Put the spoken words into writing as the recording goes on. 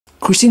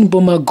Christine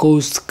MBOMA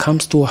ghost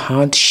comes to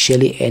haunt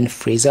Shelly and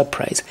FRASER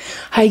PRYCE.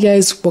 Hi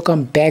guys,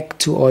 welcome back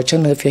to our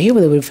channel. If you're here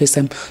for the very first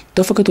time,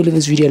 don't forget to leave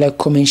this video a like,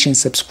 comment, share, and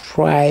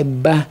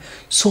subscribe.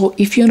 So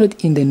if you're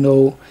not in the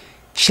know,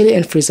 Shelly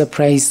and FRASER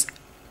PRYCE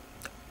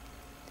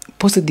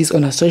posted this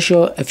on her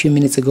social a few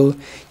minutes ago.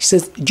 She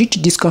says, due to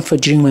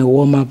discomfort during my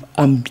warm-up,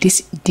 I'm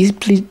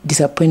deeply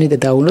disappointed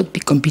that I will not be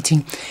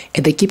competing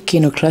at the Kip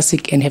Keino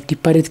Classic and have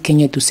departed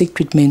Kenya to seek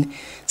treatment.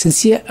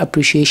 Sincere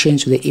appreciation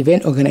to the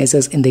event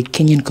organizers and the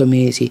Kenyan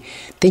community.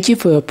 Thank you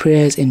for your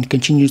prayers and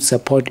continued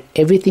support.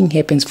 Everything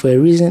happens for a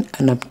reason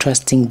and I'm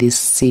trusting this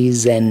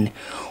season.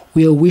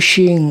 We are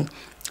wishing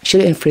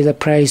Shelly and FRASER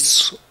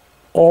PRYCE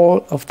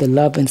all of the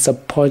love and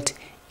support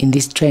in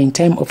this trying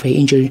time of her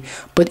injury.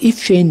 But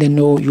if you're in the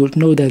know, you'll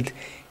know that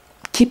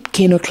Kip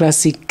Keino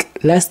Classic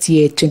last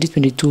year,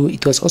 2022,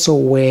 it was also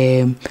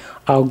where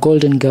our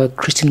golden girl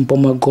Christine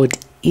MBOMA got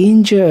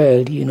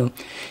injured. You know,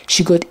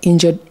 she got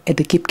injured at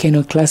the Kip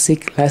Keino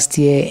Classic last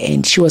year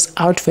and she was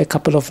out for a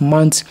couple of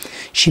months.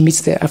 She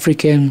missed the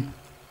African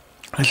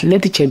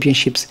Athletic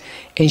Championships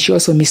and she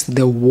also missed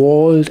the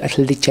World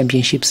Athletic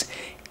Championships,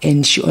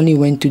 and she only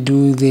went to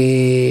do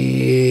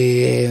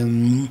the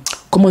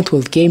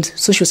Commonwealth Games,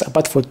 so she was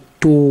apart for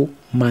 2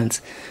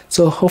 months.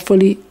 So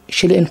hopefully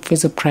Shelly and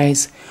FRASER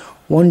PRYCE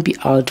won't be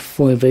out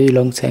for a very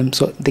long time.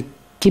 So the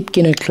Kip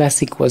Keino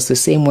Classic was the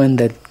same one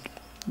that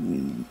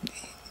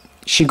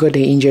she got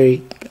her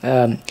injury.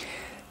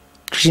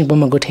 Christine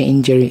MBOMA got her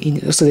injury.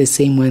 It's also the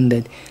same one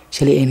that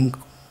Shelly Ann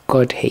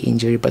got her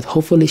injury. But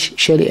hopefully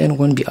Shelly Ann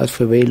won't be out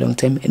for a very long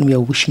time, and we are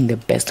wishing the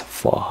best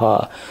for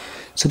her.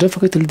 So don't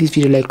forget to leave this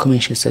video like,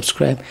 comment, share,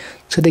 subscribe.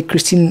 So the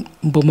Christine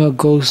MBOMA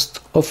ghost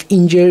of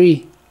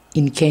injury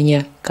in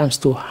Kenya comes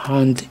to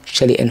haunt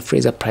Shelly and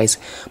FRASER PRYCE.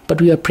 But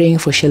we are praying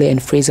for Shelly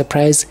and FRASER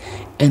PRYCE,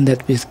 and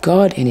that with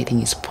God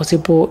anything is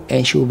possible,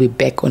 and she will be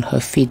back on her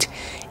feet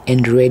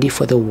and ready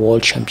for the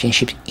World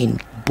Championship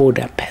in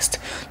Budapest.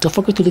 Don't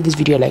forget to leave this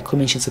video like,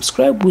 comment, share,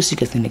 subscribe. We'll see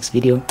you guys in the next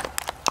video.